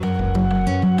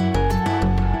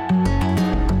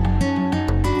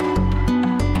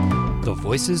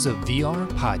Voices of VR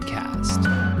podcast.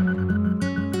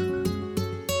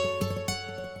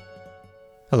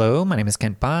 Hello, my name is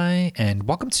Kent Bai, and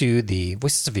welcome to the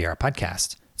Voices of VR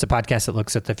podcast. It's a podcast that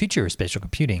looks at the future of spatial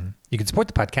computing. You can support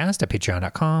the podcast at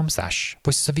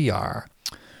patreon.com/voicesofvr.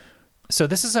 So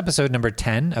this is episode number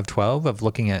 10 of 12 of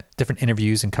looking at different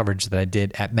interviews and coverage that I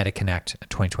did at MetaConnect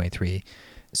 2023.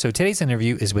 So today's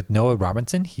interview is with Noah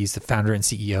Robinson. He's the founder and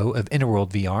CEO of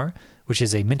Innerworld VR, which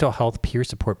is a mental health peer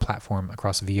support platform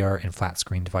across VR and flat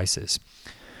screen devices.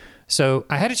 So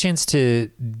I had a chance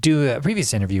to do a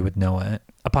previous interview with Noah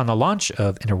upon the launch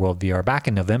of Innerworld VR back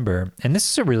in November. And this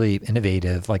is a really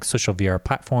innovative, social VR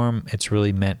platform. It's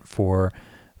really meant for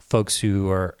folks who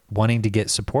are wanting to get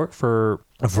support for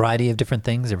a variety of different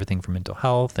things, everything from mental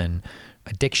health and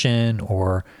addiction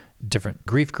or different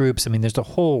grief groups. I mean, there's a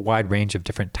whole wide range of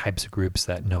different types of groups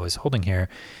that Noah's holding here.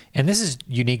 And this is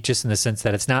unique just in the sense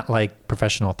that it's not like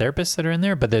professional therapists that are in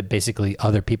there, but they're basically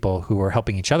other people who are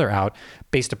helping each other out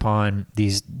based upon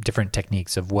these different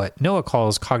techniques of what Noah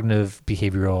calls cognitive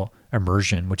behavioral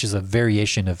immersion, which is a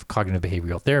variation of cognitive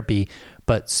behavioral therapy,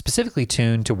 but specifically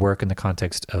tuned to work in the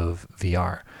context of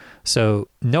VR. So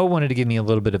Noah wanted to give me a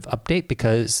little bit of update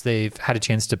because they've had a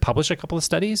chance to publish a couple of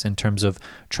studies in terms of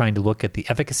trying to look at the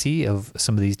efficacy of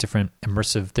some of these different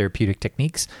immersive therapeutic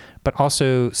techniques, but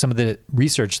also some of the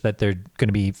research that they're going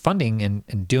to be funding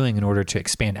and doing in order to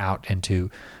expand out and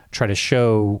to try to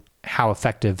show how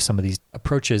effective some of these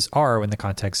approaches are in the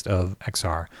context of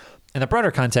XR. And the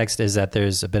broader context is that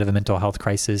there's a bit of a mental health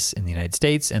crisis in the United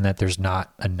States and that there's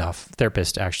not enough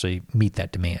therapists to actually meet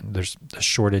that demand. There's a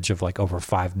shortage of over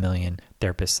 5 million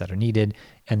therapists that are needed.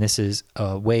 And this is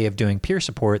a way of doing peer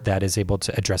support that is able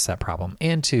to address that problem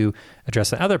and to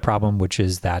address the other problem, which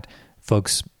is that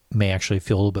folks may actually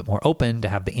feel a little bit more open to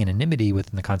have the anonymity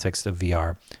within the context of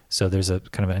VR. So there's a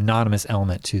kind of an anonymous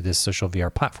element to this social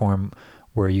VR platform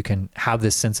where you can have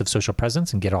this sense of social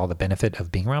presence and get all the benefit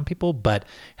of being around people, but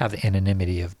have the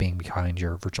anonymity of being behind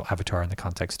your virtual avatar in the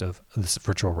context of this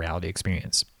virtual reality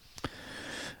experience.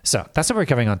 So that's what we're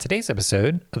covering on today's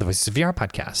episode of the Voices of VR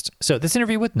podcast. So this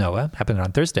interview with Noah happened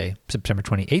on Thursday, September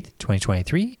 28th,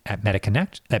 2023 at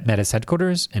MetaConnect at Meta's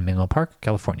headquarters in Menlo Park,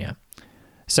 California.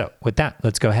 So with that,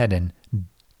 let's go ahead and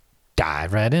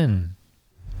dive right in.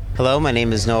 Hello, my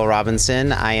name is Noah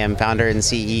Robinson. I am founder and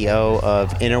CEO of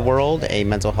Innerworld, a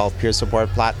mental health peer support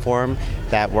platform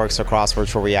that works across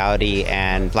virtual reality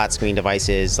and flat screen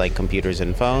devices like computers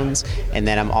and phones. And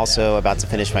then I'm also about to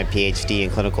finish my PhD in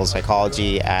clinical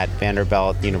psychology at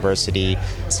Vanderbilt University,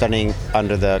 studying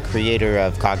under the creator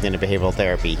of cognitive behavioral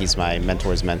therapy. He's my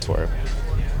mentor's mentor.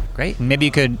 Great. Maybe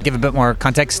you could give a bit more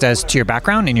context as to your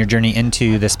background and your journey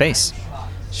into the space.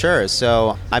 Sure.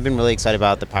 So I've been really excited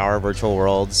about the power of virtual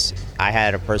worlds. I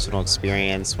had a personal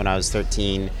experience when I was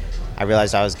 13. I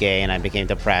realized I was gay and I became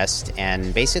depressed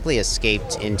and basically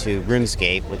escaped into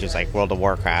RuneScape, which is like World of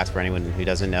Warcraft for anyone who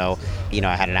doesn't know.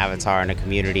 I had an avatar in a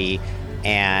community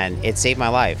and it saved my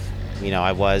life.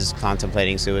 I was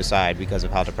contemplating suicide because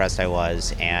of how depressed I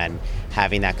was, and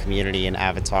having that community and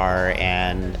avatar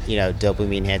and,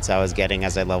 dopamine hits I was getting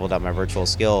as I leveled up my virtual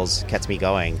skills kept me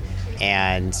going.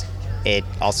 And it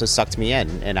also sucked me in,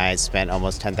 and I had spent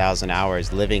almost 10,000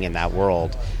 hours living in that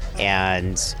world.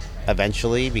 And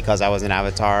eventually, because I was an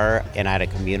avatar and I had a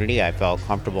community, I felt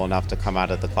comfortable enough to come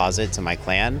out of the closet to my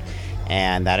clan,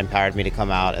 and that empowered me to come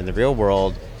out in the real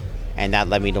world. And that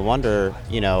led me to wonder,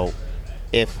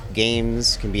 if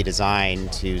games can be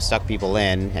designed to suck people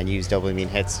in and use dopamine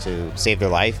hits to save their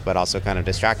life, but also kind of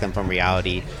distract them from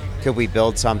reality, could we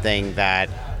build something that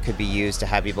could be used to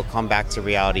have people come back to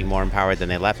reality more empowered than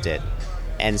they left it?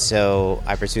 And so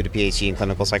I pursued a PhD in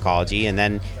clinical psychology. And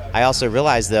then I also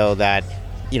realized, though, that,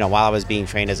 while I was being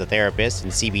trained as a therapist,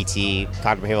 and CBT,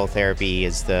 cognitive behavioral therapy,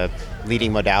 is the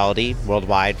leading modality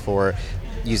worldwide for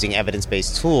using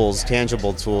evidence-based tools,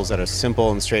 tangible tools that are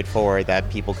simple and straightforward that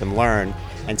people can learn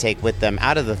and take with them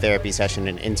out of the therapy session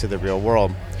and into the real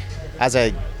world. As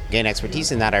I gained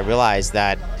expertise in that, I realized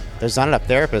that there's not enough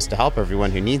therapists to help everyone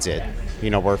who needs it.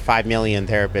 We're 5 million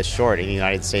therapists short in the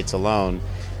United States alone.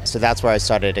 So that's where I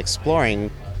started exploring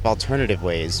alternative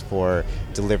ways for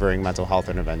delivering mental health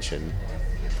intervention.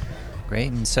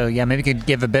 Great. And so, maybe you could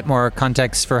give a bit more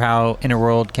context for how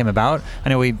Innerworld came about. I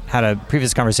know we had a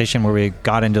previous conversation where we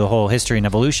got into the whole history and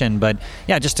evolution, but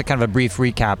just a kind of a brief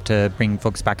recap to bring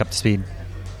folks back up to speed.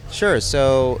 Sure.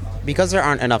 So because there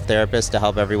aren't enough therapists to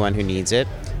help everyone who needs it,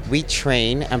 We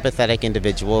train empathetic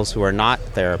individuals who are not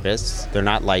therapists, they're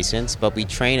not licensed, but we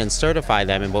train and certify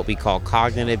them in what we call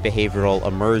cognitive behavioral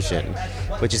immersion,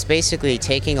 which is basically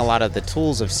taking a lot of the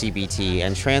tools of CBT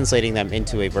and translating them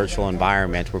into a virtual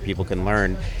environment where people can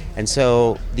learn. And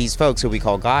so these folks who we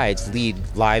call guides lead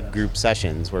live group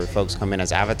sessions where folks come in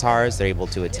as avatars, they're able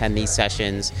to attend these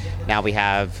sessions. Now we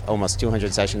have almost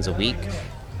 200 sessions a week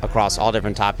across all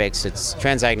different topics. It's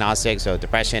transagnostic, so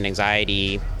depression,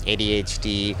 anxiety,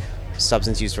 ADHD,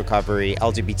 substance use recovery,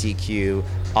 LGBTQ,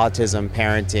 autism,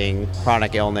 parenting,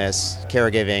 chronic illness,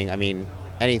 caregiving. I mean,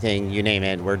 anything, you name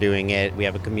it, we're doing it. We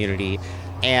have a community.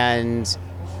 And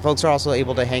folks are also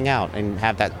able to hang out and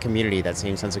have that community, that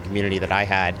same sense of community that I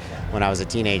had when I was a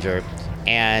teenager.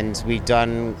 And we've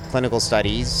done clinical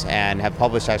studies and have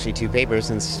published actually 2 papers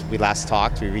since we last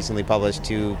talked. We recently published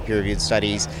 2 peer-reviewed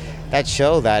studies that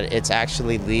show that it's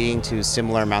actually leading to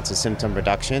similar amounts of symptom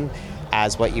reduction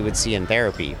as what you would see in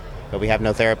therapy. But we have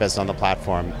no therapists on the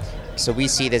platform. So we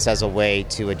see this as a way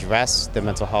to address the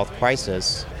mental health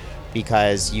crisis,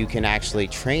 because you can actually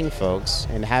train folks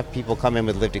and have people come in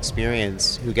with lived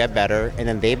experience who get better, and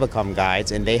then they become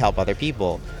guides and they help other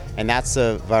people. And that's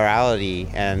the virality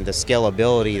and the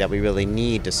scalability that we really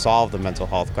need to solve the mental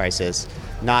health crisis,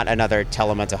 not another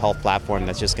telemental health platform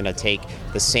that's just going to take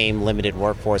the same limited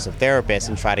workforce of therapists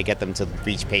and try to get them to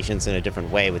reach patients in a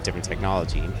different way with different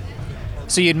technology.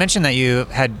 So you had mentioned that you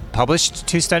had published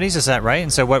 2 studies, is that right?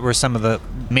 And so what were some of the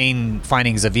main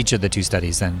findings of each of the 2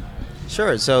 studies then?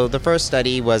 Sure. So the first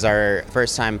study was our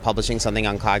first time publishing something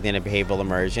on cognitive behavioral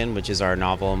immersion, which is our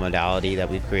novel modality that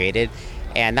we've created.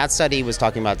 And that study was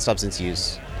talking about substance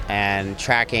use and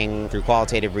tracking through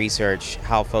qualitative research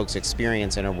how folks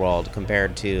experience Innerworld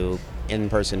compared to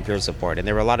in-person peer support. And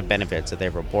there were a lot of benefits that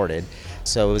they've reported.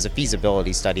 So it was a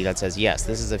feasibility study that says, yes,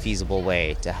 this is a feasible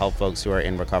way to help folks who are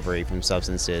in recovery from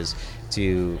substances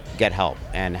to get help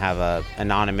and have an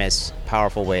anonymous,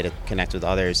 powerful way to connect with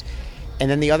others. And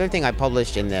then the other thing I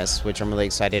published in this, which I'm really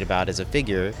excited about, is a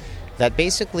figure that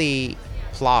basically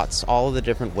plots all of the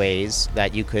different ways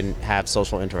that you can have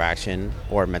social interaction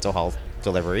or mental health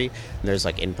delivery. And there's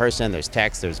like in-person, there's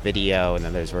text, there's video, and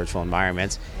then there's virtual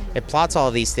environments. It plots all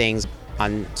of these things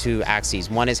on 2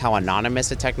 axes. One is how anonymous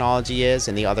the technology is,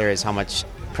 and the other is how much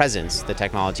presence the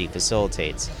technology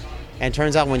facilitates. And it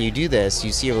turns out when you do this,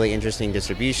 you see a really interesting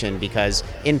distribution, because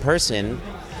in-person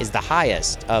is the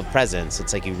highest of presence.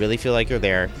 It's like you really feel like you're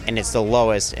there, and it's the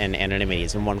lowest in anonymity.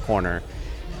 It's in one corner.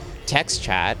 Text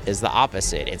chat is the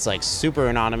opposite. It's like super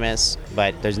anonymous,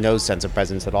 but there's no sense of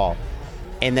presence at all.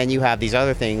 And then you have these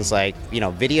other things like,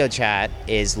 video chat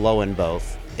is low in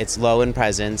both. It's low in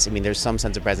presence. I mean, there's some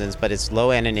sense of presence, but it's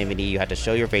low anonymity. You have to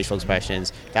show your facial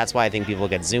expressions. That's why I think people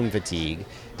get Zoom fatigue.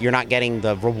 You're not getting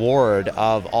the reward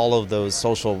of all of those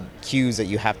social cues that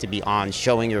you have to be on,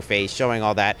 showing your face, showing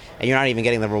all that, and you're not even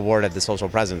getting the reward of the social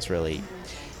presence, really.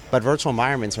 But virtual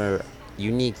environments are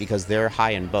unique because they're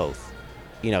high in both.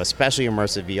 Especially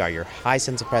immersive VR, your high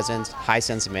sense of presence, high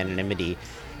sense of anonymity.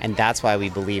 And that's why we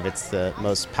believe it's the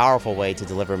most powerful way to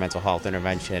deliver mental health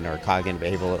intervention or cognitive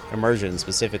behavioral immersion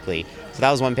specifically. So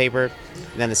that was one paper.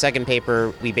 And then the second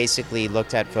paper, we basically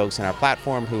looked at folks in our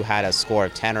platform who had a score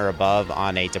of 10 or above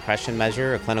on a depression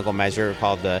measure, a clinical measure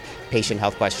called the Patient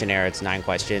Health Questionnaire. It's 9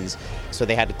 questions. So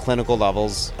they had clinical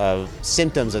levels of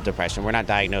symptoms of depression. We're not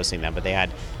diagnosing them, but they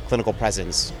had clinical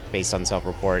presence based on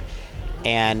self-report.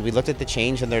 And we looked at the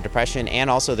change in their depression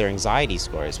and also their anxiety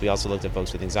scores. We also looked at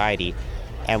folks with anxiety.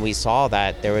 And we saw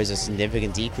that there was a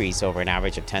significant decrease over an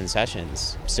average of 10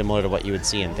 sessions, similar to what you would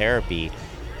see in therapy.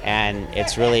 And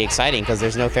it's really exciting because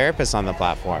there's no therapists on the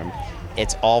platform.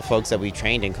 It's all folks that we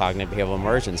trained in cognitive behavioral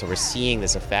immersion. So we're seeing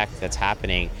this effect that's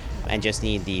happening and just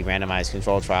need the randomized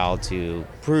control trial to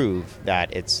prove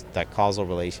that it's that causal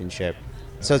relationship.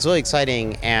 So it's really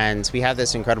exciting. And we have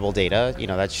this incredible data,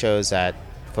 that shows that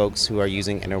folks who are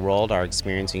using Innerworld are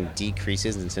experiencing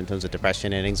decreases in symptoms of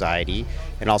depression and anxiety,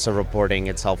 and also reporting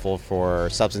it's helpful for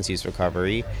substance use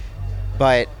recovery.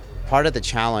 But part of the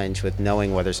challenge with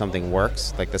knowing whether something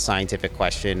works, like the scientific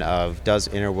question of does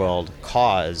Innerworld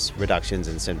cause reductions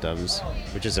in symptoms,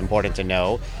 which is important to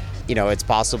know. It's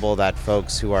possible that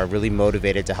folks who are really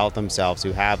motivated to help themselves,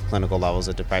 who have clinical levels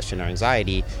of depression or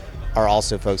anxiety, are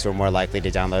also folks who are more likely to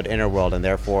download Innerworld, and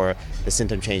therefore the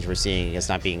symptom change we're seeing is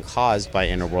not being caused by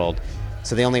Innerworld.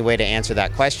 So the only way to answer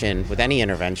that question with any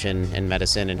intervention in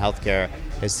medicine and healthcare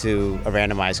is through a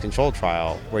randomized control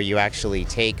trial where you actually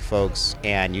take folks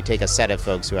and you take a set of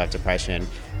folks who have depression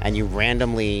and you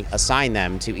randomly assign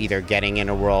them to either getting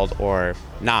Innerworld or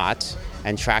not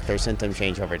and track their symptom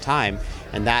change over time.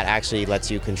 And that actually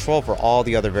lets you control for all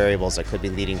the other variables that could be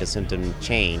leading to symptom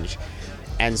change.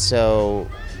 And so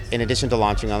in addition to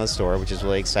launching on the store, which is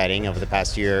really exciting over the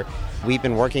past year, we've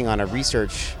been working on a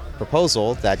research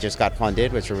proposal that just got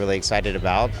funded, which we're really excited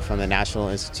about, from the National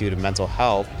Institute of Mental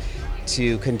Health,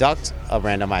 to conduct a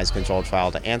randomized controlled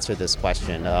trial to answer this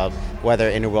question of whether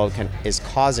Innerworld is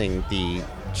causing the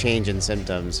change in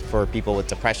symptoms for people with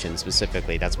depression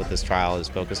specifically. That's what this trial is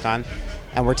focused on.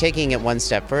 And we're taking it one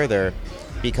step further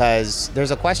because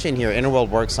there's a question here. Innerworld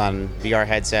works on VR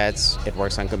headsets, it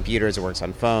works on computers, it works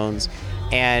on phones,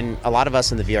 and a lot of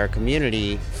us in the VR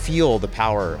community feel the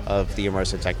power of the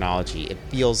immersive technology. It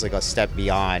feels like a step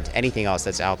beyond anything else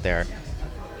that's out there.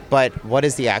 But what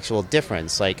is the actual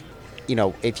difference? Like,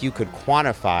 if you could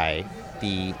quantify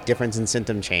the difference in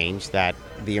symptom change that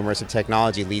the immersive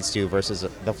technology leads to versus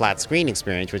the flat screen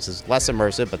experience, which is less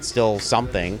immersive but still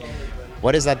something,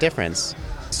 what is that difference?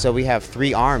 So we have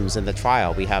 3 arms in the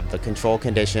trial. We have the control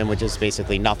condition, which is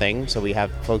basically nothing. So we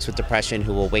have folks with depression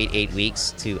who will wait 8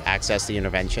 weeks to access the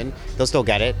intervention. They'll still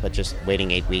get it, but just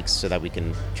waiting 8 weeks so that we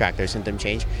can track their symptom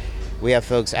change. We have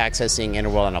folks accessing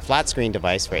Innerworld on a flat screen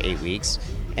device for 8 weeks,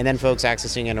 and then folks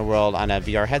accessing Innerworld on a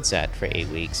VR headset for 8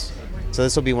 weeks. So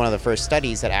this will be one of the first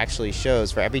studies that actually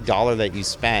shows for every dollar that you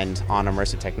spend on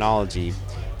immersive technology,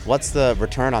 what's the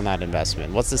return on that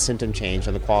investment? What's the symptom change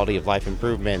and the quality of life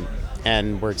improvement?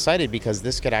 And we're excited because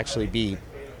this could actually be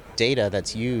data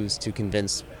that's used to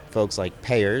convince folks like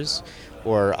payers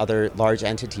or other large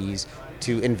entities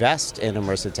to invest in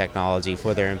immersive technology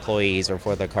for their employees or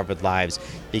for their covered lives,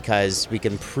 because we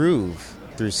can prove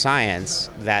through science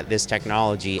that this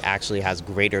technology actually has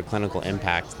greater clinical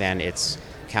impact than its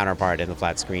counterpart in the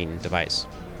flat screen device.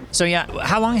 So yeah,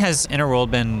 how long has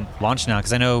Innerworld been launched now?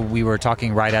 Because I know we were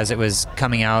talking right as it was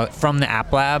coming out from the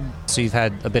App Lab, so you've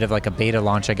had a bit of like a beta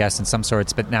launch, I guess, in some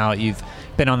sorts, but now you've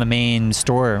been on the main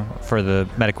store for the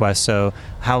MetaQuest. So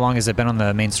how long has it been on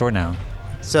the main store now?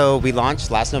 So we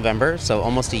launched last November, so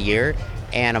almost a year,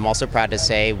 and I'm also proud to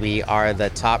say we are the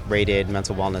top-rated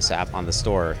mental wellness app on the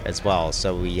store as well.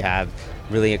 So we have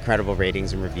really incredible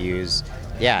ratings and reviews.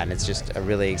 Yeah, and it's just a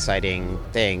really exciting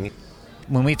thing.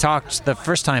 When we talked the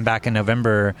first time back in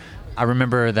November, I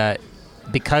remember that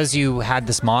because you had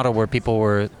this model where people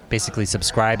were basically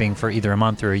subscribing for either a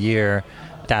month or a year,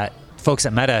 that folks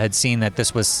at Meta had seen that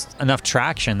this was enough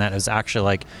traction that it was actually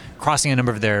like crossing a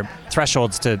number of their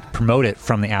thresholds to promote it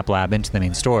from the App Lab into the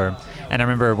main store. And I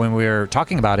remember when we were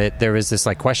talking about it, there was this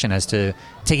like question as to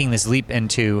taking this leap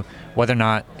into whether or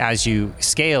not, as you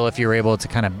scale, if you're able to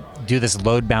kind of do this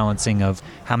load balancing of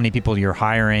how many people you're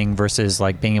hiring versus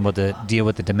like being able to deal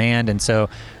with the demand. And so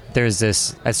there's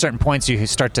this, at certain points you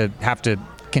start to have to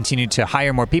continue to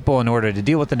hire more people in order to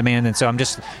deal with the demand. And so I'm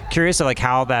just curious of like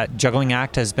how that juggling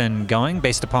act has been going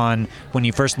based upon when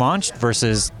you first launched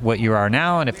versus what you are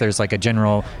now, and if there's like a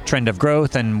general trend of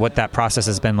growth and what that process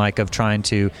has been like of trying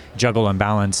to juggle and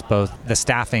balance both the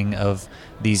staffing of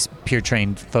these peer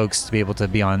trained folks to be able to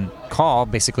be on call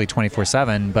basically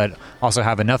 24/7, but also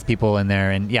have enough people in there.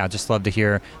 And yeah, just love to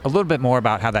hear a little bit more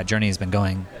about how that journey has been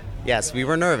going. Yes, we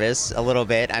were nervous a little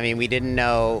bit. I mean, we didn't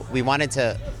know, we wanted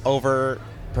to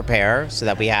prepare so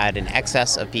that we had an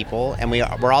excess of people, and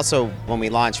we're also, when we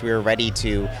launched, we were ready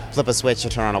to flip a switch to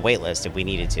turn on a wait list if we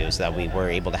needed to, so that we were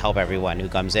able to help everyone who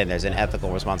comes in. There's an ethical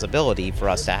responsibility for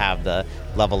us to have the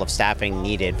level of staffing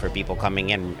needed for people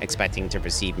coming in expecting to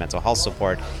receive mental health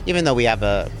support, even though we have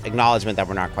a acknowledgement that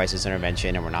we're not crisis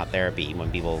intervention and we're not therapy when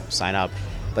people sign up.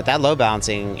 But that load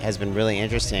balancing has been really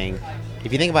interesting.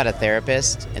 If you think about a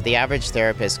therapist, the average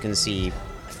therapist can see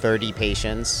 30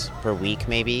 patients per week,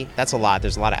 maybe. That's a lot.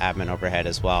 There's a lot of admin overhead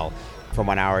as well for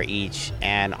 1 hour each.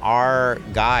 And our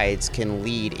guides can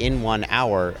lead in 1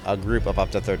 hour a group of up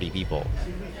to 30 people.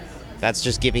 That's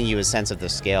just giving you a sense of the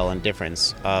scale and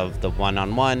difference of the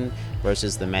one-on-one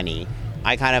versus the many.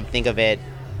 I kind of think of it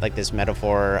like this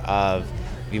metaphor of,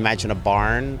 if you imagine a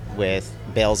barn with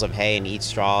bales of hay, and each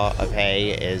straw of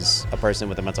hay is a person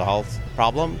with a mental health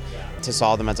problem. To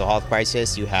solve the mental health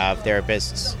crisis, you have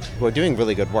therapists who are doing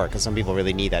really good work, because some people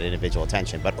really need that individual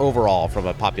attention. But overall, from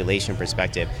a population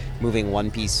perspective, moving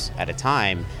one piece at a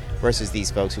time versus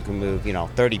these folks who can move,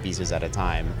 30 pieces at a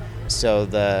time. So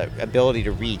the ability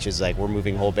to reach is like we're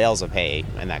moving whole bales of hay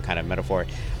in that kind of metaphor.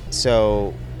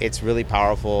 So it's really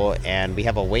powerful, and we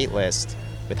have a wait list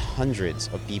with hundreds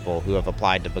of people who have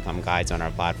applied to become guides on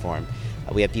our platform.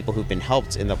 We have people who've been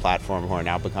helped in the platform who are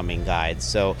now becoming guides.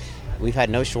 So we've had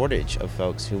no shortage of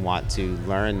folks who want to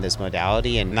learn this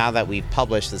modality. And now that we've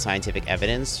published the scientific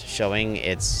evidence showing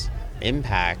its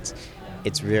impact,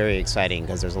 it's very exciting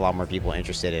because there's a lot more people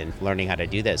interested in learning how to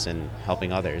do this and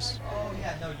helping others.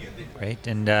 Great.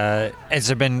 And has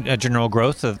there been a general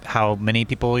growth of how many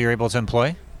people you're able to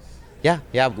employ?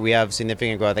 Yeah, we have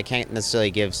significant growth. I can't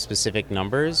necessarily give specific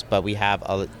numbers, but we have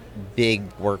a big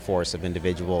workforce of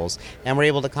individuals, and we're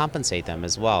able to compensate them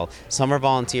as well. Some are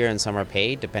volunteer and some are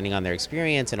paid, depending on their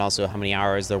experience and also how many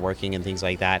hours they're working and things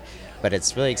like that. But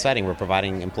it's really exciting. We're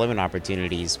providing employment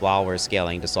opportunities while we're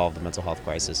scaling to solve the mental health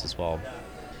crisis as well.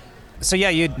 So yeah,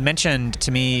 you'd mentioned to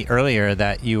me earlier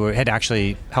that you had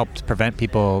actually helped prevent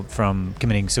people from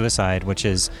committing suicide, which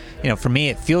is, for me,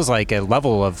 it feels like a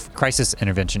level of crisis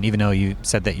intervention, even though you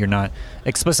said that you're not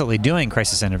explicitly doing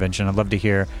crisis intervention. I'd love to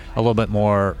hear a little bit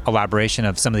more elaboration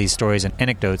of some of these stories and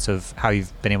anecdotes of how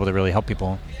you've been able to really help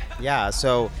people. Yeah,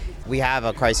 so we have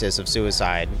a crisis of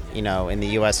suicide. In the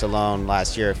U.S. alone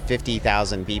last year,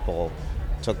 50,000 people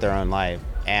took their own life.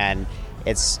 And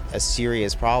it's a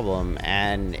serious problem,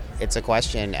 and it's a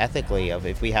question ethically of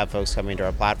if we have folks coming to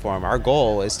our platform. Our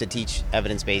goal is to teach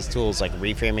evidence-based tools like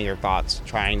reframing your thoughts,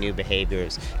 trying new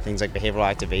behaviors, things like behavioral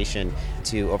activation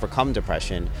to overcome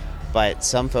depression. But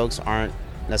some folks aren't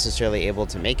necessarily able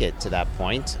to make it to that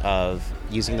point of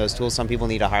using those tools. Some people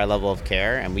need a higher level of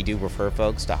care, and we do refer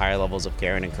folks to higher levels of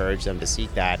care and encourage them to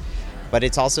seek that. But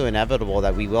it's also inevitable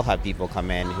that we will have people come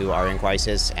in who are in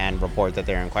crisis and report that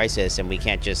they're in crisis, and we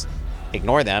can't just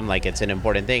ignore them like it's an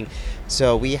important thing.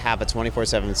 So we have a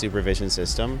 24/7 supervision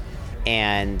system,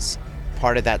 and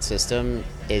part of that system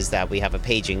is that we have a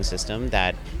paging system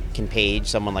that can page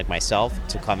someone like myself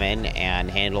to come in and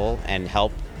handle and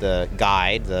help the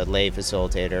guide, the lay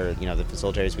facilitator, the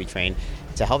facilitators we train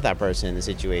to help that person in the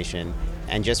situation.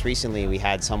 And just recently we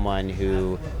had someone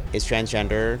who is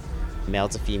transgender, male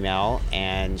to female,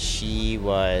 and she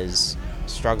was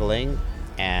struggling.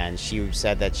 And she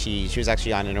said that she was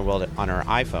actually on Innerworld on her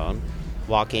iPhone,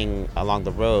 walking along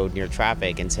the road near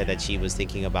traffic, and said that she was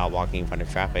thinking about walking in front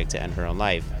of traffic to end her own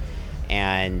life.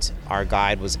 And our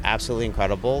guide was absolutely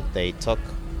incredible. They took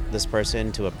this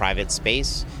person to a private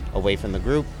space away from the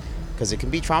group, because it can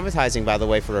be traumatizing, by the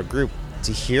way, for a group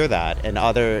to hear that, and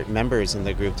other members in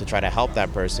the group to try to help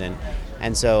that person.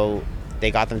 And so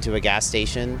they got them to a gas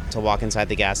station to walk inside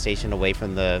the gas station away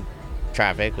from the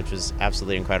traffic, which was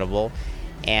absolutely incredible.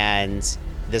 And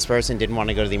this person didn't want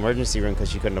to go to the emergency room because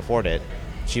she couldn't afford it.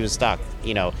 She was stuck,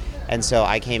 And so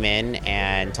I came in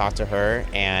and talked to her,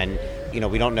 and,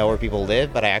 we don't know where people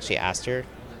live, but I actually asked her,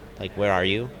 like, where are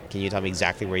you? Can you tell me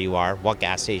exactly where you are? What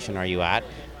gas station are you at?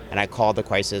 And I called the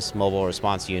crisis mobile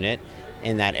response unit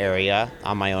in that area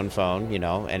on my own phone,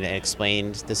 and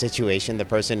explained the situation. The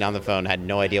person on the phone had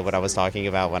no idea what I was talking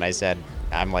about when I said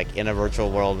I'm like in a virtual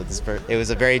world with this. It was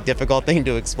a very difficult thing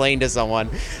to explain to someone.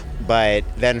 But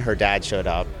then her dad showed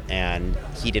up, and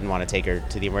he didn't want to take her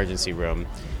to the emergency room.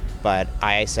 But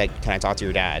I said, can I talk to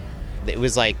your dad? It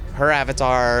was like her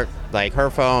avatar, like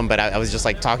her phone, but I was just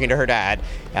like talking to her dad.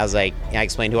 I was like, I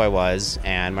explained who I was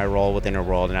and my role within her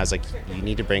world. And I was like, you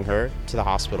need to bring her to the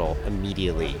hospital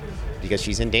immediately because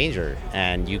she's in danger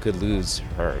and you could lose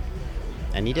her.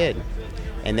 And he did.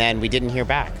 And then we didn't hear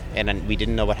back, and then we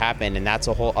didn't know what happened. And that's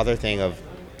a whole other thing of,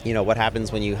 what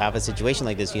happens when you have a situation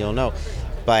like this, you don't know.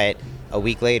 But a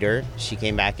week later, she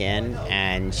came back in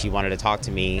and she wanted to talk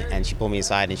to me, and she pulled me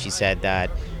aside and she said that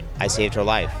I saved her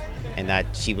life and that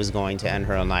she was going to end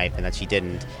her own life and that she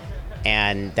didn't.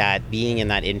 And that being in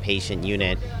that inpatient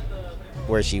unit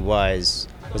where she was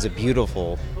a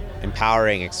beautiful,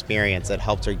 empowering experience that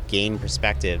helped her gain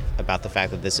perspective about the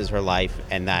fact that this is her life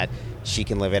and that she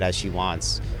can live it as she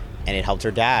wants. And it helped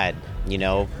her dad,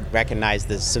 recognize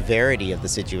the severity of the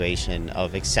situation,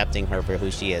 of accepting her for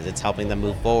who she is. It's helping them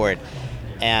move forward.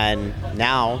 And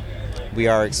now we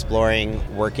are exploring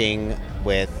working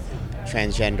with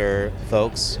transgender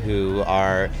folks who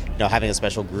are, having a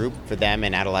special group for them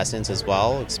in adolescence as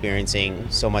well, experiencing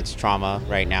so much trauma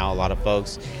right now, a lot of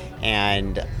folks.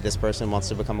 And this person wants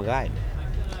to become a guide.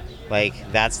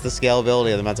 That's the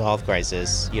scalability of the mental health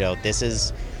crisis. This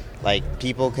is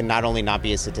people can not only not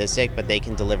be a statistic, but they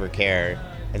can deliver care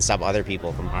and stop other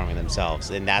people from harming themselves.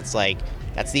 And that's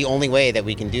the only way that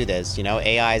we can do this.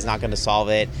 AI is not going to solve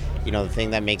it. The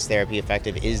thing that makes therapy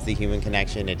effective is the human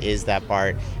connection. It is that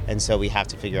part. And so we have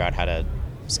to figure out how to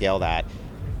scale that.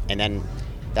 And then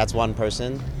that's one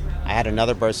person. I had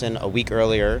another person a week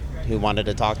earlier who wanted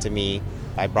to talk to me.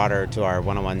 I brought her to our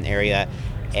one-on-one area,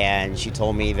 and she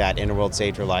told me that Innerworld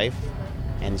saved her life.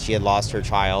 And she had lost her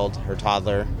child, her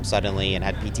toddler, suddenly, and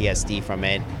had PTSD from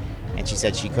it. And she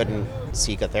said she couldn't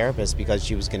seek a therapist because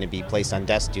she was going to be placed on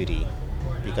desk duty,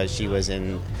 because she was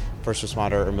in first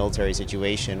responder or military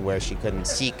situation where she couldn't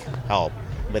seek help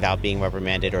without being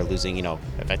reprimanded or losing,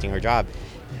 affecting her job.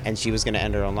 And she was going to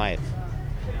end her own life.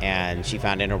 And she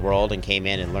found Innerworld and came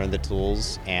in and learned the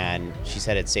tools, and she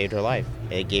said it saved her life.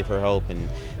 It gave her hope and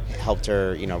helped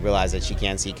her, realize that she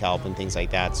can seek help and things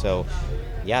like that. So,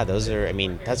 yeah,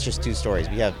 that's just 2 stories.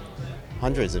 We have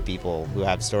hundreds of people who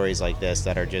have stories like this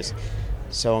that are just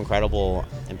so incredible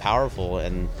and powerful.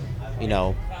 And,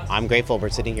 I'm grateful we're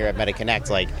sitting here at Meta Connect.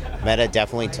 Like, Meta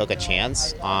definitely took a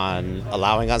chance on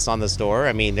allowing us on the store.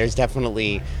 I mean,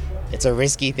 it's a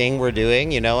risky thing we're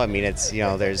doing, it's,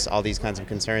 there's all these kinds of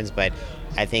concerns, but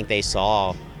I think they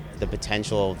saw the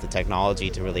potential of the technology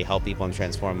to really help people and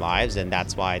transform lives, and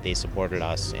that's why they supported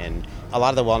us. And a lot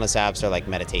of the wellness apps are like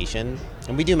meditation,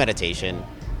 and we do meditation,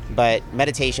 but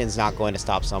meditation is not going to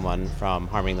stop someone from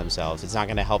harming themselves. It's not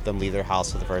going to help them leave their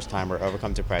house for the first time or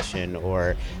overcome depression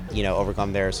or,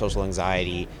 overcome their social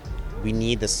anxiety. We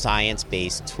need the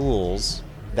science-based tools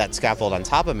that scaffold on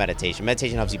top of meditation.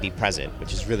 Meditation helps you be present,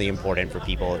 which is really important for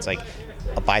people. It's like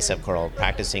a bicep curl,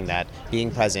 practicing that, being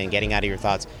present, getting out of your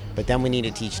thoughts. But then we need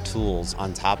to teach tools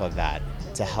on top of that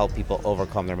to help people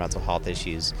overcome their mental health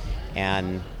issues.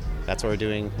 And that's what we're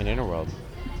doing in Innerworld.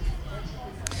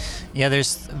 Yeah,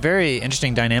 there's a very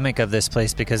interesting dynamic of this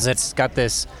place because it's got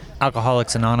this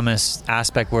Alcoholics Anonymous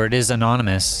aspect where it is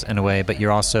anonymous in a way, but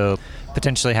you're also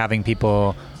potentially having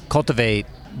people cultivate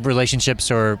relationships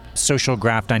or social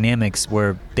graph dynamics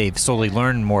where they've slowly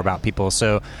learned more about people.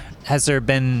 So has there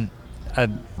been a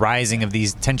rising of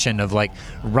these tension of like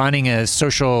running a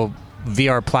social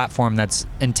VR platform that's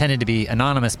intended to be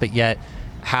anonymous, but yet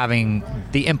having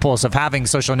the impulse of having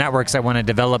social networks that want to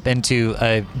develop into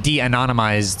a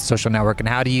de-anonymized social network? And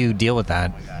how do you deal with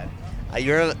that?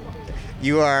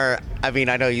 You are, I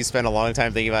know you spend a long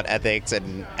time thinking about ethics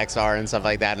and XR and stuff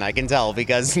like that, and I can tell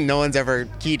because no one's ever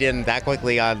keyed in that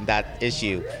quickly on that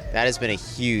issue. That has been a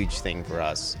huge thing for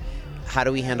us. How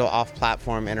do we handle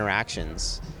off-platform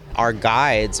interactions? Our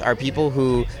guides are people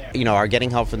who, are getting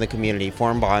help from the community,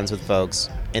 form bonds with folks,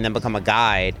 and then become a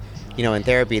guide. In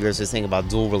therapy, there's this thing about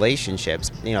dual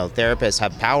relationships. Therapists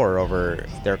have power over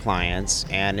their clients,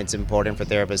 and it's important for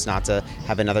therapists not to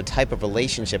have another type of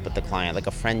relationship with the client, like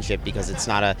a friendship, because it's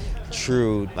not a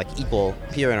true, equal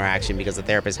peer interaction because the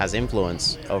therapist has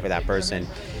influence over that person.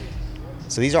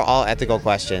 So these are all ethical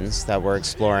questions that we're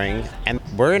exploring, and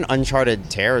we're in uncharted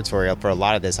territory for a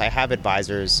lot of this. I have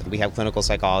advisors. We have clinical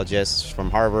psychologists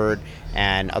from Harvard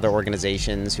and other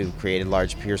organizations who've created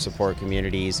large peer support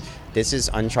communities. This is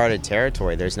uncharted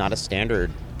territory. There's not a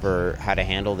standard for how to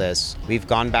handle this. We've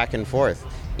gone back and forth.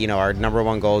 Our number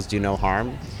one goal is do no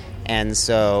harm. And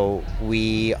so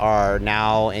we are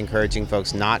now encouraging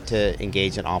folks not to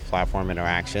engage in off-platform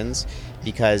interactions,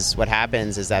 because what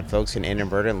happens is that folks can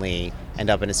inadvertently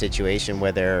end up in a situation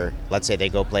where let's say they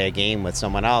go play a game with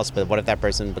someone else, but what if that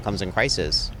person becomes in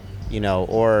crisis,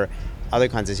 or other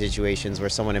kinds of situations where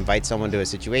someone invites someone to a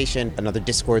situation, another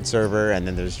Discord server, and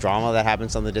then there's drama that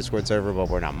happens on the Discord server, but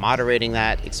we're not moderating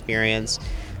that experience.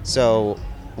 So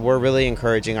we're really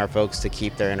encouraging our folks to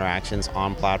keep their interactions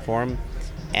on platform.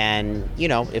 And,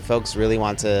 if folks really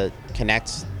want to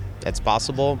connect, that's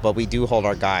possible, but we do hold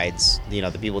our guides, the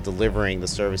people delivering the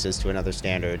services to another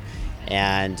standard,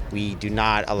 and we do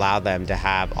not allow them to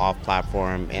have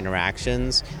off-platform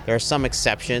interactions. There are some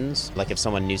exceptions, like if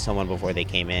someone knew someone before they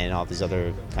came in, all these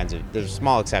other kinds of, there's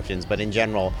small exceptions, but in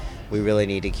general, we really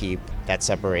need to keep that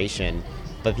separation.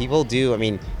 But people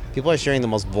are sharing the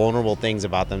most vulnerable things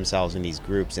about themselves in these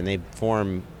groups, and they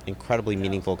form incredibly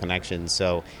meaningful connections.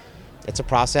 So it's a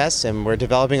process, and we're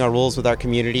developing our rules with our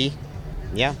community.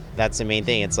 Yeah, that's the main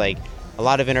thing. It's like a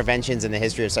lot of interventions in the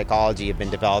history of psychology have been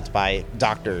developed by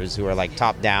doctors who are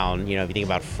top down, if you think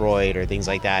about Freud or things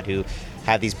like that, who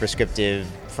have these prescriptive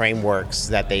frameworks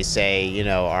that they say,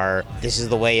 are, this is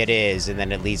the way it is, and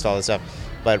then it leads to all this stuff.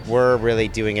 But we're really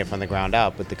doing it from the ground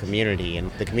up with the community,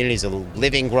 and the community is a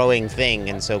living, growing thing,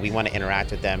 and so we want to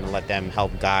interact with them and let them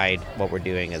help guide what we're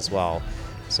doing as well.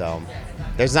 So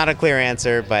there's not a clear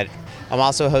answer, but I'm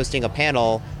also hosting a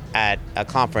panel at a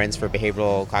conference for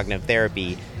behavioral cognitive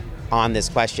therapy on this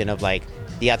question of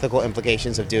the ethical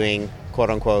implications of doing quote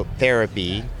unquote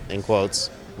therapy in quotes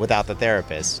without the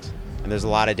therapist. And there's a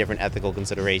lot of different ethical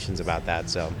considerations about that.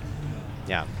 So,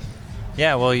 yeah.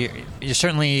 Yeah, well, you're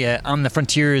certainly on the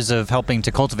frontiers of helping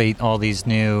to cultivate all these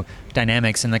new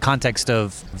dynamics in the context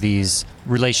of these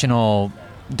relational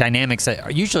dynamics that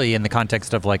are usually in the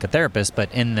context of a therapist,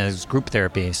 but in this group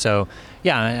therapy. So,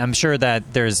 yeah, I'm sure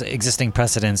that there's existing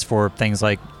precedents for things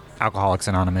like Alcoholics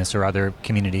Anonymous or other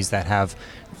communities that have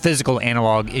physical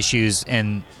analog issues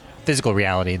in physical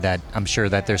reality that I'm sure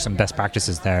that there's some best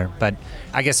practices there. But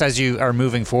I guess as you are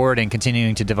moving forward and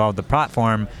continuing to develop the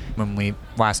platform, when we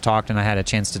last talked and I had a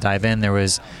chance to dive in, there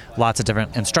was lots of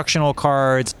different instructional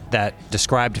cards that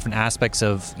describe different aspects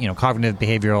of, cognitive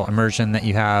behavioral immersion that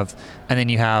you have. And then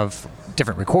you have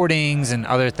different recordings and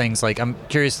other things. Like, I'm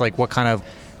curious, like, what kind of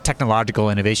technological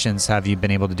innovations have you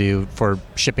been able to do for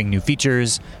shipping new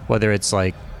features, whether it's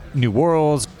like new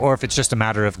worlds or if it's just a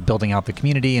matter of building out the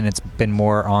community and it's been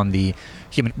more on the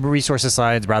human resources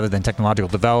side rather than technological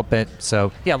development.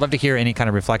 So yeah, I'd love to hear any kind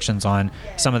of reflections on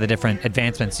some of the different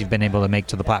advancements you've been able to make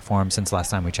to the platform since last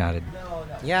time we chatted.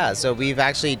 Yeah, so we've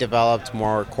actually developed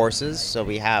more courses. So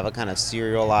we have a kind of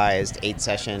serialized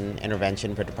 8-session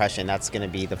intervention for depression. That's going to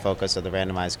be the focus of the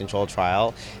randomized control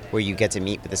trial, where you get to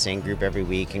meet with the same group every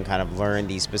week and kind of learn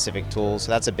these specific tools.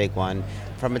 So that's a big one.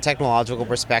 From a technological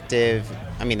perspective,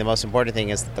 I mean, the most important thing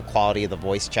is the quality of the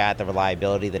voice chat, the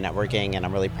reliability, the networking, and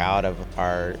I'm really proud of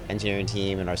our engineering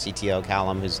team and our CTO,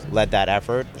 Callum, who's led that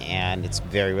effort, and it's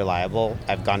very reliable.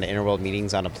 I've gone to Innerworld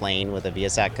meetings on a plane with a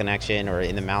VSAT connection or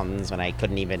in the mountains when I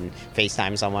couldn't even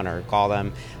FaceTime someone or call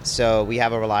them. So we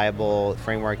have a reliable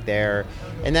framework there.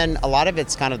 And then a lot of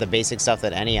it's kind of the basic stuff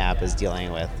that any app is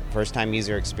dealing with. First-time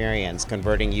user experience,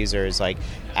 converting users, like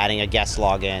adding a guest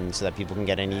login so that people can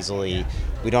get in easily.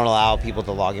 We don't allow people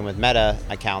to log in with Meta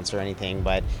accounts or anything,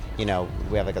 but we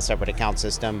have like a separate account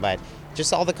system. But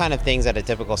just all the kind of things that a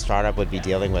typical startup would be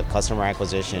dealing with, customer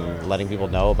acquisition, letting people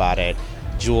know about it.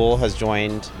 Jewel has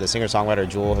joined, the singer-songwriter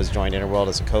Jewel has joined Innerworld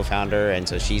as a co-founder, and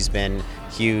so she's been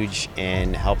huge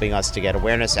in helping us to get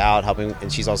awareness out,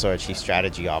 and she's also our chief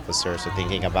strategy officer, so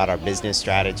thinking about our business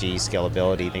strategy,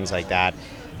 scalability, things like that.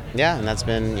 Yeah, and that's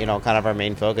been, kind of our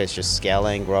main focus, just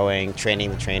scaling, growing, training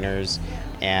the trainers,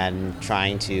 and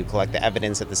trying to collect the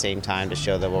evidence at the same time to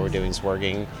show that what we're doing is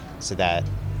working so that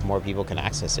more people can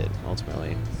access it,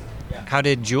 ultimately. How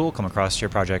did Jewel come across your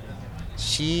project?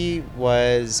 She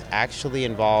was actually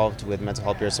involved with mental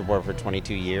health peer support for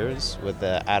 22 years with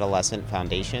the adolescent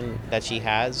foundation that she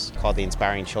has called the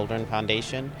Inspiring Children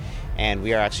Foundation. And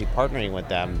we are actually partnering with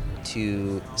them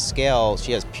to scale.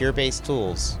 She has peer-based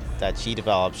tools that she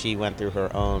developed. She went through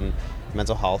her own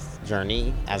mental health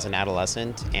journey as an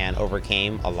adolescent and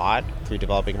overcame a lot through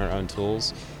developing her own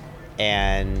tools.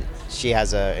 And she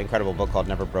has an incredible book called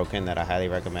Never Broken that I highly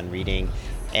recommend reading.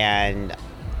 And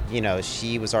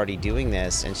she was already doing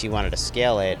this and she wanted to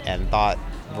scale it and thought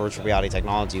virtual reality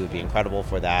technology would be incredible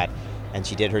for that. And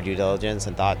she did her due diligence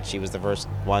and thought she was the first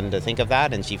one to think of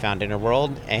that. And she found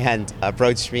Innerworld and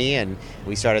approached me and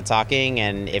we started talking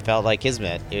and it felt like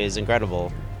kismet. It was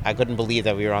incredible. I couldn't believe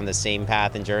that we were on the same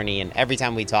path and journey. And every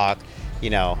time we talk, we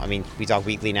talk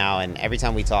weekly now, and every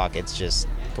time we talk, it's just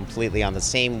completely on the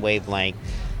same wavelength.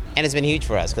 And it's been huge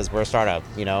for us because we're a startup,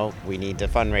 we need to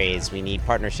fundraise, we need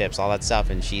partnerships, all that stuff.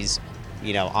 And she's,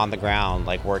 on the ground,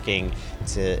 like working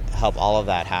to help all of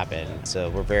that happen. So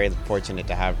we're very fortunate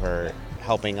to have her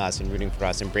helping us and rooting for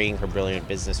us and bringing her brilliant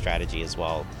business strategy as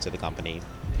well to the company.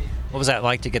 What was that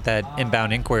like to get that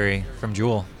inbound inquiry from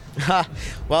Jewel?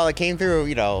 Well, it came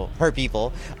through, her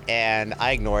people, and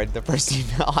I ignored the first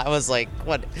email. I was like,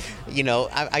 what?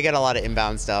 I get a lot of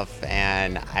inbound stuff,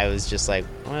 and I was just like,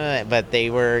 but they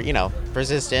were,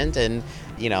 persistent, and,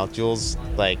 Jules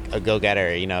like a go-getter.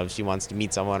 If she wants to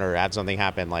meet someone or have something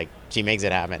happen, like, she makes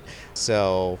it happen.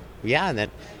 So, yeah, and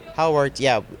then how it worked,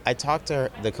 I talked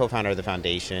to the co-founder of the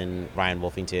foundation, Ryan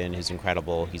Wolfington, who's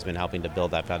incredible. He's been helping to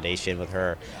build that foundation with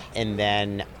her, and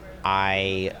then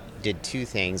I did two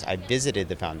things. I visited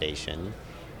the foundation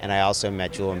and I also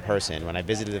met Jewel in person. When I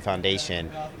visited the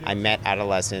foundation, I met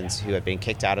adolescents who had been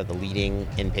kicked out of the leading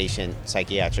inpatient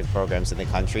psychiatric programs in the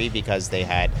country because they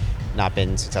had not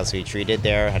been successfully treated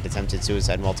there, had attempted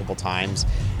suicide multiple times,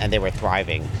 and they were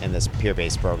thriving in this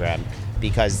peer-based program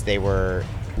because they were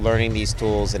learning these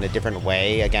tools in a different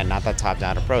way. Again, not that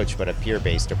top-down approach, but a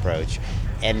peer-based approach.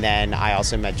 And then I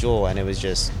also met Jewel, and it was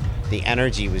just, the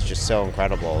energy was just so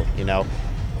incredible,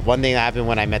 One thing that happened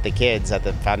when I met the kids at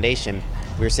the foundation,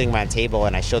 we were sitting around a table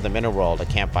and I showed them Innerworld, a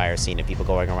campfire scene of people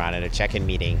going around in a check-in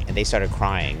meeting, and they started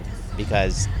crying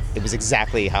because it was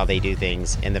exactly how they do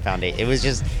things in the foundation. It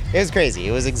was crazy.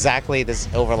 It was exactly this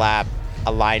overlap,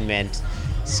 alignment.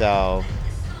 So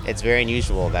it's very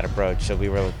unusual, that approach. So we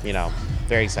were,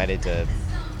 very excited to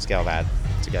scale that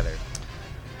together.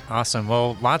 Awesome.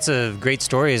 Well, lots of great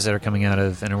stories that are coming out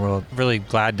of Innerworld. Really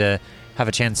glad to have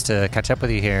a chance to catch up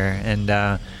with you here. And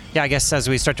I guess as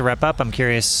we start to wrap up, I'm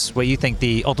curious what you think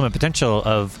the ultimate potential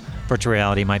of virtual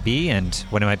reality might be and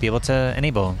what it might be able to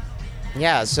enable.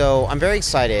 Yeah, so I'm very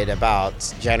excited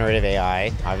about generative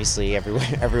AI. Obviously,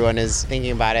 everyone is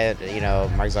thinking about it.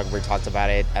 Mark Zuckerberg talked about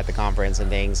it at the conference and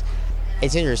things.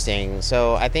 It's interesting.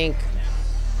 So I think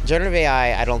generative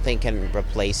AI, I don't think can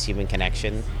replace human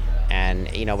connection. And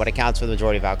what accounts for the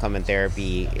majority of outcome in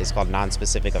therapy is called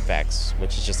non-specific effects,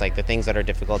 which is just like the things that are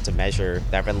difficult to measure,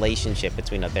 that relationship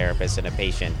between a therapist and a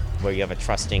patient, where you have a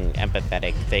trusting,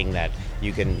 empathetic thing that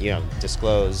you can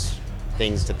disclose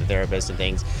things to the therapist and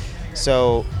things.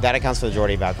 So that accounts for the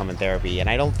majority of outcome in therapy. And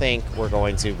I don't think we're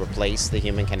going to replace the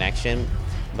human connection,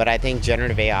 but I think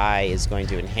generative AI is going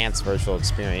to enhance virtual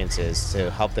experiences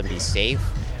to help them be safe,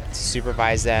 to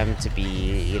supervise them, to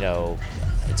be,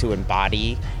 to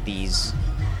embody these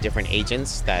different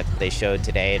agents that they showed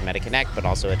today at MetaConnect, but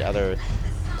also at other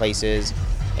places.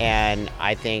 And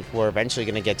I think we're eventually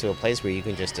going to get to a place where you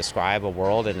can just describe a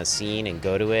world and a scene and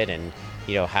go to it and,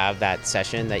 have that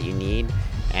session that you need.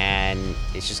 And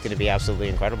it's just going to be absolutely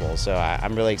incredible. So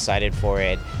I'm really excited for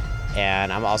it.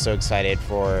 And I'm also excited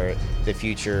for the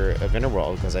future of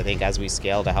Innerworld, because I think as we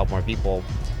scale to help more people,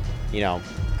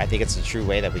 I think it's a true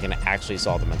way that we can actually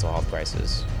solve the mental health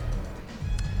crisis.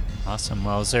 Awesome.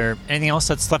 Well, is there anything else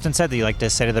that's left unsaid that you'd like to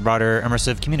say to the broader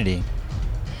immersive community?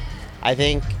 I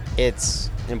think it's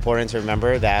important to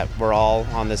remember that we're all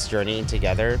on this journey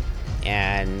together.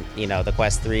 And, the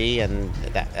Quest 3 and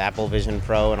the Apple Vision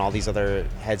Pro and all these other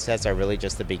headsets are really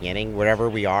just the beginning. Wherever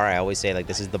we are, I always say,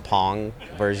 this is the Pong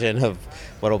version of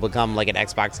what will become like an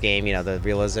Xbox game, the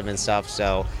realism and stuff.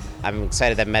 So I'm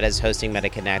excited that Meta's hosting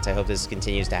MetaConnect. I hope this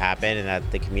continues to happen and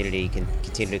that the community can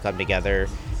continue to come together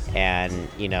and,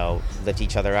 lift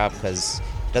each other up, because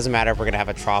it doesn't matter if we're going to have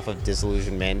a trough of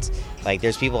disillusionment.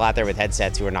 There's people out there with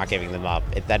headsets who are not giving them up.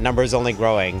 That number is only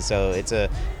growing. So it's a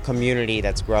community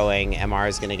that's growing. MR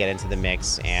is going to get into the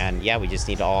mix. And we just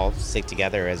need to all stick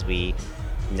together as we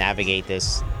navigate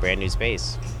this brand new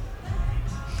space.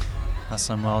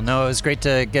 Awesome. Well, no, it was great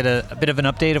to get a bit of an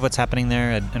update of what's happening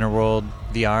there at Innerworld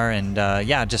VR. And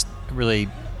just really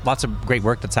lots of great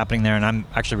work that's happening there. And I'm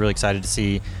actually really excited to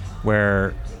see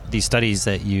where these studies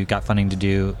that you got funding to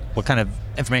do, what kind of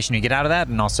information you get out of that,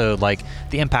 and also the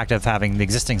impact of having the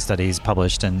existing studies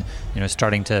published and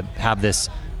starting to have this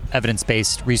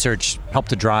evidence-based research help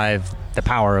to drive the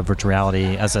power of virtual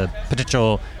reality as a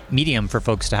potential medium for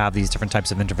folks to have these different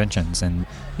types of interventions, and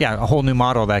a whole new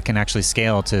model that can actually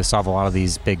scale to solve a lot of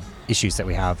these big issues that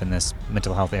we have in this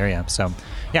mental health area. So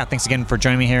thanks again for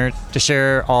joining me here to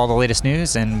share all the latest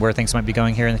news and where things might be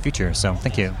going here in the future. So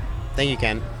thank you. Thank you,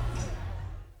 Ken.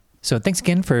 So thanks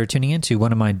again for tuning in to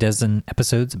one of my dozen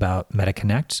episodes about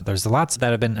MetaConnect. There's lots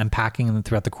that I've been unpacking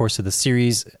throughout the course of the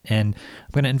series, and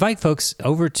I'm going to invite folks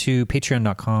over to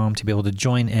patreon.com to be able to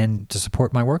join in to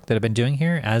support my work that I've been doing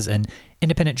here as an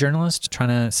independent journalist trying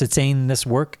to sustain this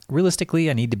work. Realistically,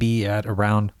 I need to be at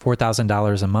around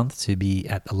 $4,000 a month to be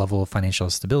at a level of financial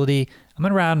stability. I'm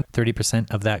at around 30%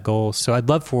 of that goal. So I'd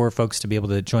love for folks to be able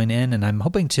to join in, and I'm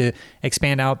hoping to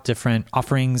expand out different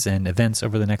offerings and events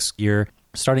over the next year,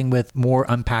 starting with more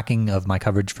unpacking of my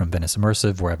coverage from Venice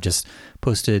Immersive, where I've just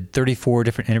posted 34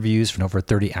 different interviews from over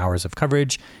 30 hours of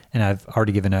coverage. And I've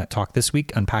already given a talk this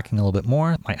week unpacking a little bit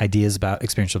more my ideas about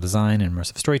experiential design and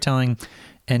immersive storytelling.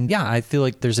 And I feel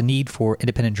like there's a need for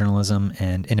independent journalism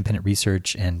and independent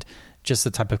research and just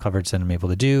the type of coverage that I'm able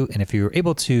to do. And if you're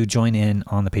able to join in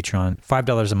on the Patreon,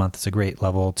 $5 a month is a great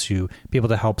level to be able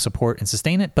to help support and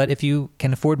sustain it. But if you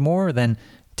can afford more, then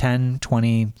 $10,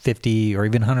 $20, $50, or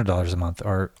even $100 a month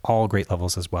are all great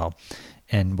levels as well,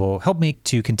 and will help me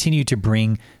to continue to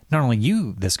bring not only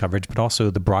you this coverage, but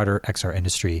also the broader XR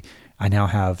industry. I now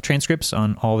have transcripts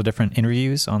on all the different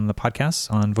interviews on the podcasts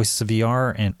on Voices of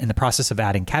VR, and in the process of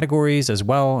adding categories as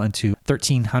well into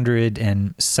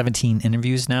 1,317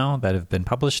 interviews now that have been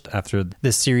published after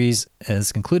this series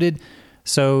is concluded.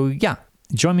 So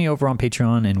join me over on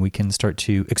Patreon, and we can start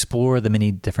to explore the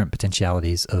many different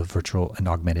potentialities of virtual and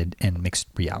augmented and mixed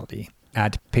reality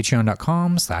at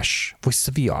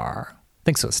patreon.com/voicesofvr.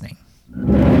 Thanks for listening.